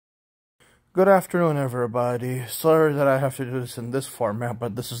Good afternoon, everybody. Sorry that I have to do this in this format,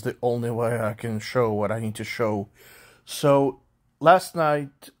 but this is the only way I can show what I need to show. So, last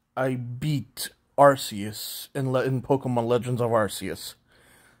night I beat Arceus in Pokemon Legends of Arceus.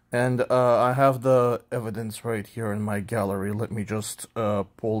 And I have the evidence right here in my gallery. Let me just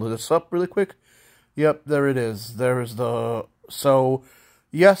pull this up really quick. Yep, there it is. There is the... So,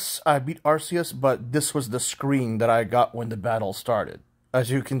 yes, I beat Arceus, but this was the screen that I got when the battle started. As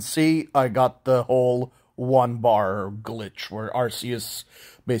you can see, I got the whole 1 bar glitch, where Arceus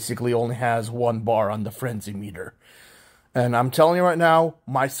basically only has 1 bar on the frenzy meter. And I'm telling you right now,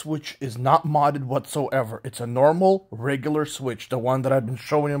 my Switch is not modded whatsoever. It's a normal, regular Switch, the one that I've been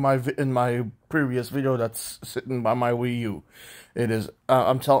showing in my previous video that's sitting by my Wii U. It is.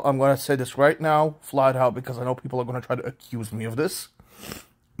 I'm going to say this right now, flat out, because I know people are going to try to accuse me of this.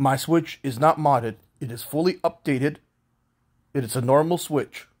 My Switch is not modded. It is fully updated. It is a normal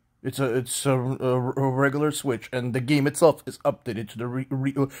Switch. It's a regular Switch, and the game itself is updated to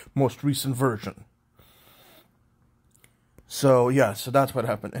the most recent version. So, yeah, so that's what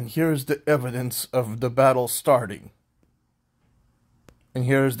happened. And here's the evidence of the battle starting. And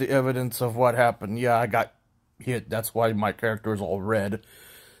here's the evidence of what happened. Yeah, I got hit. That's why my character is all red.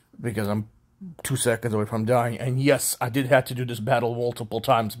 Because I'm 2 seconds away from dying. And yes, I did have to do this battle multiple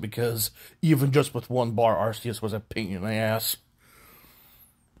times. Because even just with 1 bar, Arceus was a pain in the ass.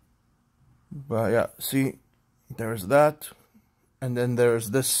 But yeah, see, there's that. And then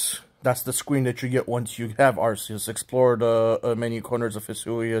there's this. That's the screen that you get once you have Arceus. Explore the many corners of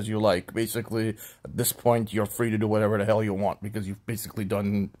Hisui as you like. Basically, at this point, you're free to do whatever the hell you want, because you've basically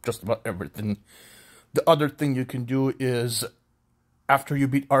done just about everything. The other thing you can do is, after you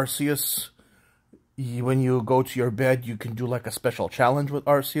beat Arceus, when you go to your bed, you can do like a special challenge with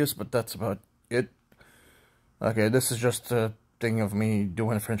Arceus, but that's about it. Okay, this is just a thing of me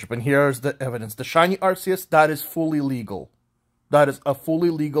doing friendship. And here's the evidence. The shiny Arceus, that is fully legal. That is a fully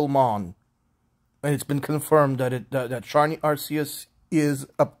legal mon. And it's been confirmed that that shiny Arceus is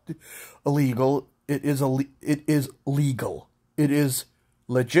illegal. It is legal. It is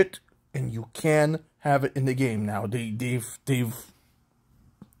legit, and you can have it in the game now. They've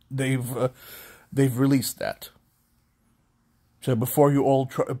released that. So before you all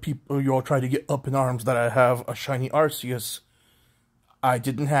try to get up in arms that I have a shiny Arceus, I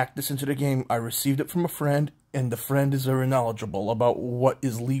didn't hack this into the game. I received it from a friend, and the friend is very knowledgeable about what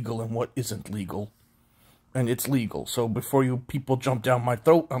is legal and what isn't legal. And it's legal. So before you people jump down my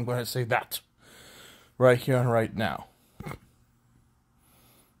throat, I'm going to say that. Right here and right now.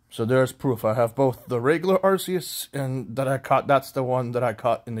 So there's proof. I have both the regular Arceus and that I caught. That's the one that I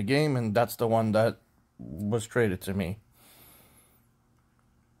caught in the game, and that's the one that was traded to me.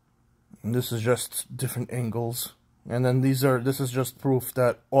 And this is just different angles. And then this is just proof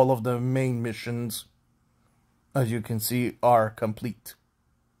that all of the main missions, as you can see, are complete.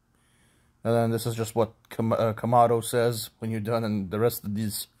 And then this is just what Kamado says when you're done, and the rest of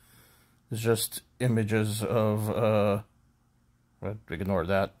these is just images of, ignore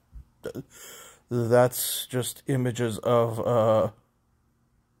that. That's just images of,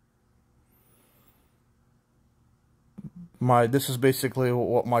 this is basically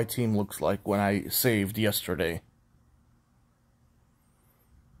what my team looks like when I saved yesterday.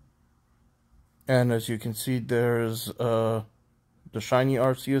 And as you can see, there's the shiny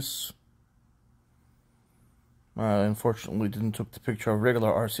Arceus. I unfortunately didn't took the picture of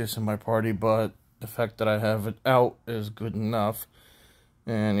regular Arceus in my party, but the fact that I have it out is good enough.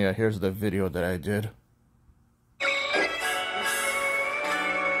 And yeah, here's the video that I did.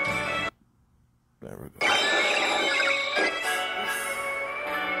 There we go.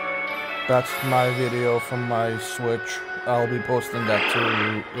 That's my video from my Switch. I'll be posting that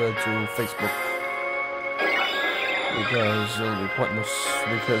to Facebook. Because it'll be pointless,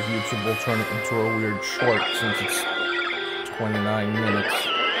 because YouTube will turn it into a weird short since it's 29 minutes.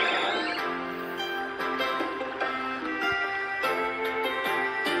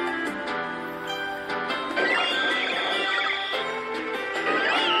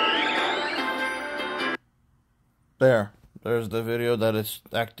 There's the video that is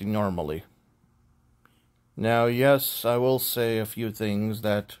acting normally. Now, yes, I will say a few things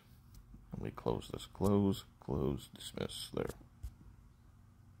that... Let me close this. Close, dismiss, there.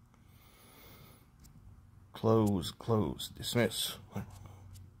 Close, dismiss.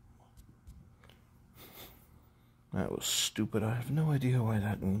 That was stupid. I have no idea why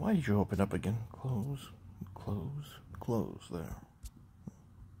that... Why did you open up again? Close, there.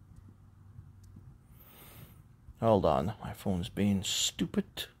 Hold on, my phone's being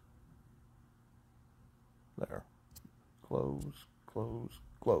stupid. There. Close,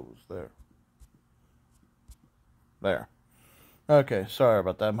 there. There. Okay, sorry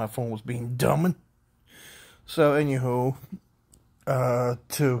about that. My phone was being dumb. So, anywho,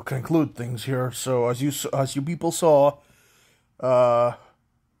 to conclude things here, so as you people saw,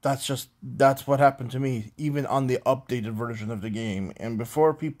 that's what happened to me, even on the updated version of the game. And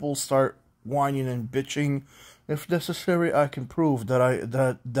before people start whining and bitching, if necessary, I can prove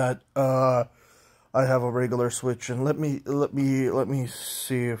that I have a regular Switch. And let me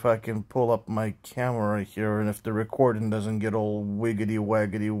see if I can pull up my camera here, and if the recording doesn't get all wiggity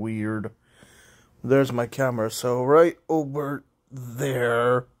waggity weird. There's my camera. So right over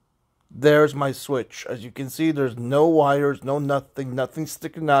there, there's my Switch. As you can see, there's no wires, no nothing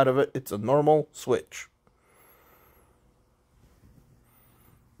sticking out of it. It's a normal Switch.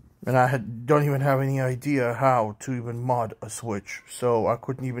 And I don't even have any idea how to even mod a Switch. So I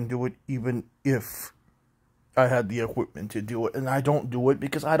couldn't even do it even if I had the equipment to do it. And I don't do it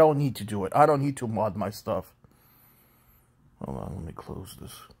because I don't need to do it. I don't need to mod my stuff. Hold on, let me close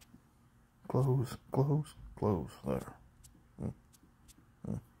this. Close. There.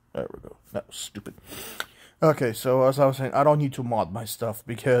 There we go. That was stupid. Okay, so as I was saying, I don't need to mod my stuff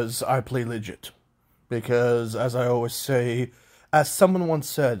because I play legit. Because, as I always say, as someone once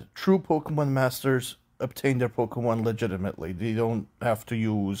said, true Pokemon masters obtain their Pokemon legitimately. They don't have to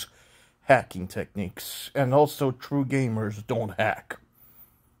use hacking techniques. And also, true gamers don't hack.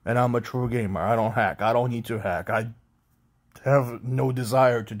 And I'm a true gamer. I don't hack. I don't need to hack. I have no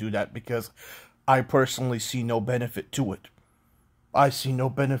desire to do that because I personally see no benefit to it. I see no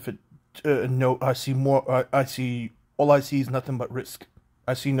benefit. All I see is nothing but risk.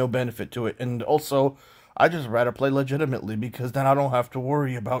 I see no benefit to it. And also, I just rather play legitimately because then I don't have to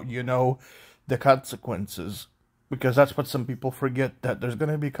worry about, the consequences. Because that's what some people forget, that there's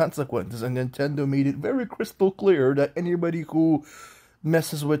going to be consequences. And Nintendo made it very crystal clear that anybody who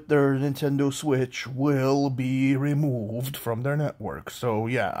messes with their Nintendo Switch will be removed from their network. So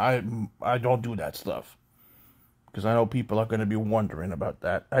yeah, I don't do that stuff. Because I know people are going to be wondering about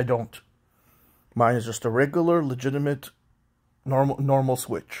that. I don't. Mine is just a regular, legitimate, normal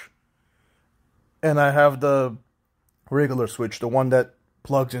Switch. And I have the regular Switch, the one that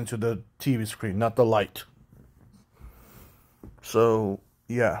plugs into the TV screen, not the light. So,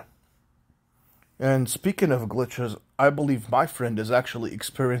 yeah. And speaking of glitches, I believe my friend is actually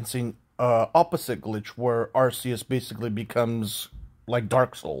experiencing opposite glitch where Arceus basically becomes like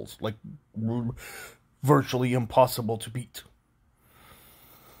Dark Souls, like virtually impossible to beat.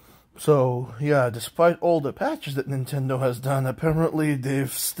 So, yeah, despite all the patches that Nintendo has done, apparently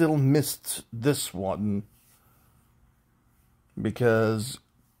they've still missed this one. Because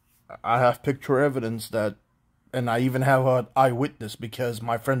I have picture evidence that, and I even have an eyewitness because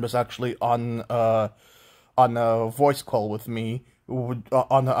my friend was actually on a voice call with me,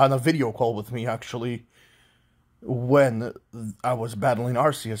 on a video call with me, actually, when I was battling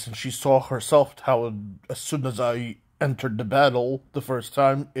Arceus, and she saw herself how as soon as I entered the battle the first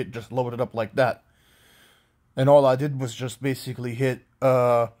time, it just loaded up like that. And all I did was just basically hit,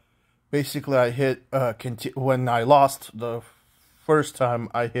 when I lost the first time,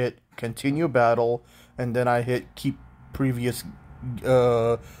 I hit continue battle, and then I hit keep previous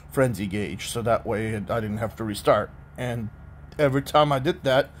frenzy gauge, so that way I didn't have to restart. And every time I did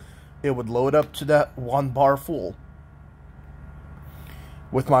that, it would load up to that 1 bar full.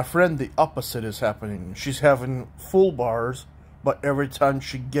 With my friend, the opposite is happening. She's having full bars, but every time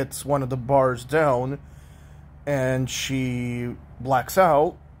she gets one of the bars down and she blacks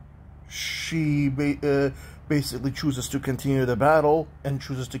out, she basically chooses to continue the battle and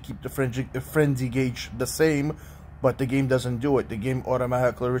chooses to keep the frenzy gauge the same, but the game doesn't do it. The game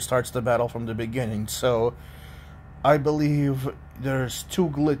automatically restarts the battle from the beginning. So I believe there's 2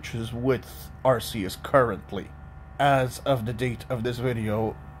 glitches with Arceus currently, as of the date of this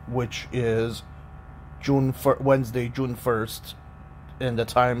video, which is Wednesday, June 1st, and the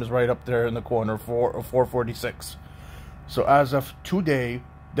time is right up there in the corner, 4:46. So as of today,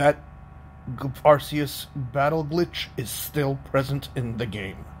 that Arceus battle glitch is still present in the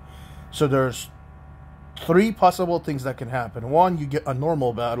game. So there's 3 possible things that can happen. One, you get a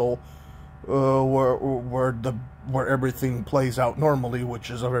normal battle where everything plays out normally,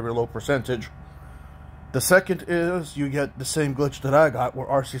 which is a very low percentage. The second is you get the same glitch that I got, where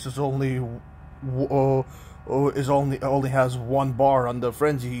Arceus is only has 1 bar on the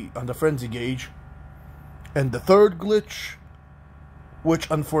frenzy gauge. And the third glitch, which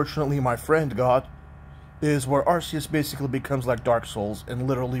unfortunately my friend got, is where Arceus basically becomes like Dark Souls and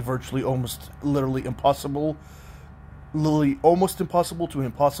almost impossible to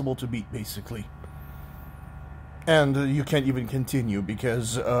impossible to beat, basically. And you can't even continue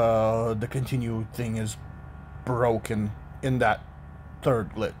because the continue thing is broken in that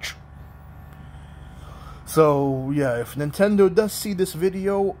third glitch. So, yeah, if Nintendo does see this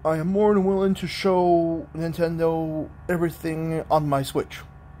video, I am more than willing to show Nintendo everything on my Switch.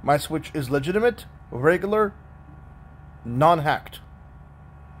 My Switch is legitimate, regular, non-hacked.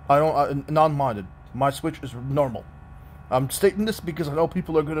 I don't, non-modded. My Switch is normal. I'm stating this because I know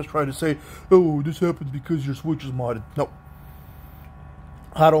people are going to try to say, oh, this happens because your Switch is modded. No.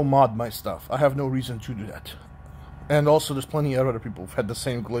 I don't mod my stuff. I have no reason to do that. And also, there's plenty of other people who've had the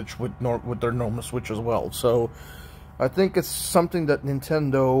same glitch with their normal Switch as well. So, I think it's something that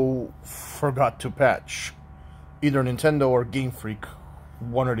Nintendo forgot to patch. Either Nintendo or Game Freak,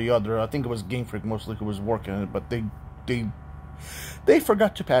 one or the other. I think it was Game Freak mostly who was working on it, but they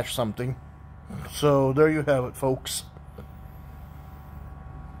forgot to patch something. So, there you have it, folks.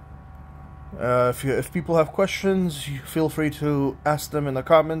 If people have questions, feel free to ask them in the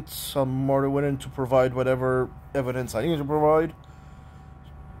comments. I'm more than willing to provide whatever evidence I need to provide.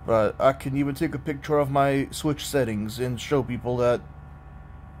 But I can even take a picture of my Switch settings and show people that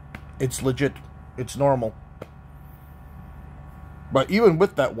it's legit. It's normal. But even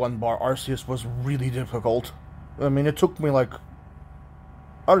with that one bar, Arceus was really difficult. I mean, it took me like...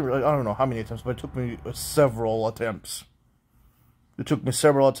 I don't know how many attempts, but it took me several attempts. It took me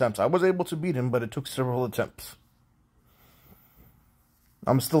several attempts. I was able to beat him, but it took several attempts.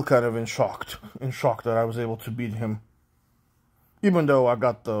 I'm still kind of in shock that I was able to beat him. Even though I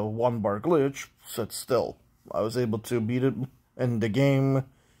got the one bar glitch, but still, I was able to beat it, and the game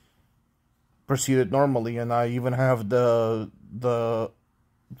proceeded normally, and I even have the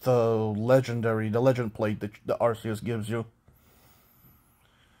legend plate that the Arceus gives you.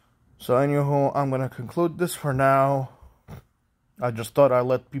 So anyhow, I'm gonna conclude this for now. I just thought I'd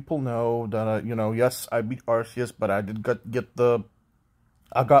let people know that, you know, yes, I beat Arceus, but I did get the...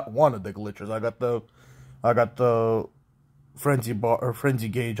 I got one of the glitches. I got the frenzy bar, or frenzy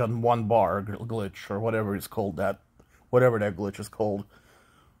gauge on one bar glitch, or whatever it's called, whatever that glitch is called.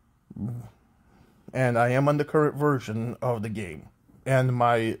 And I am on the current version of the game. And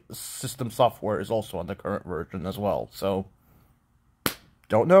my system software is also on the current version as well. So,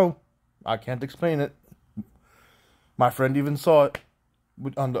 don't know. I can't explain it. My friend even saw it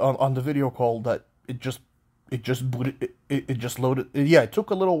on the video call that it just booted, it just loaded. Yeah, it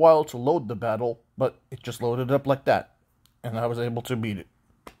took a little while to load the battle, but it just loaded up like that, and I was able to beat it.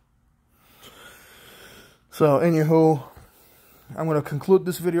 So, anywho, I'm gonna conclude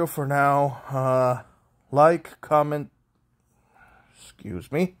this video for now. Like, comment.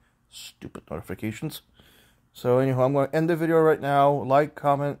 Excuse me, stupid notifications. So, anywho, I'm gonna end the video right now. Like,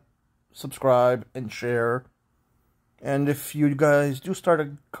 comment, subscribe, and share. And if you guys do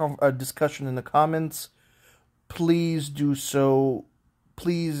start a discussion in the comments, please do so.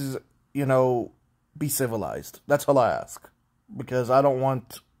 Please, you know, be civilized. That's all I ask. Because I don't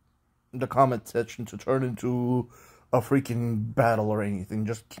want the comment section to turn into a freaking battle or anything.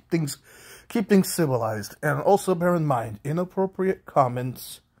 Just keep things civilized. And also bear in mind, inappropriate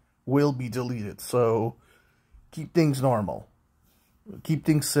comments will be deleted. So, keep things normal. Keep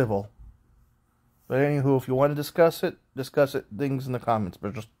things civil. But anywho, if you want to discuss it, things in the comments.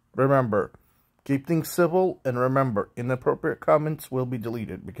 But just remember, keep things civil, and remember, inappropriate comments will be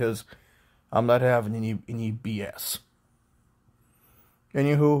deleted, because I'm not having any BS.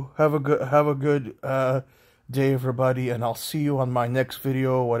 Anywho, have a good day, everybody, and I'll see you on my next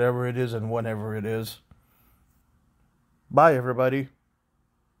video, whatever it is and whenever it is. Bye, everybody.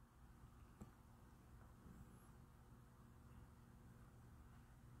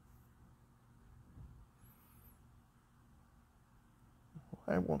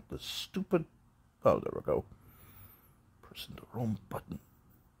 I want the stupid... Oh, there we go. Pressing the wrong button.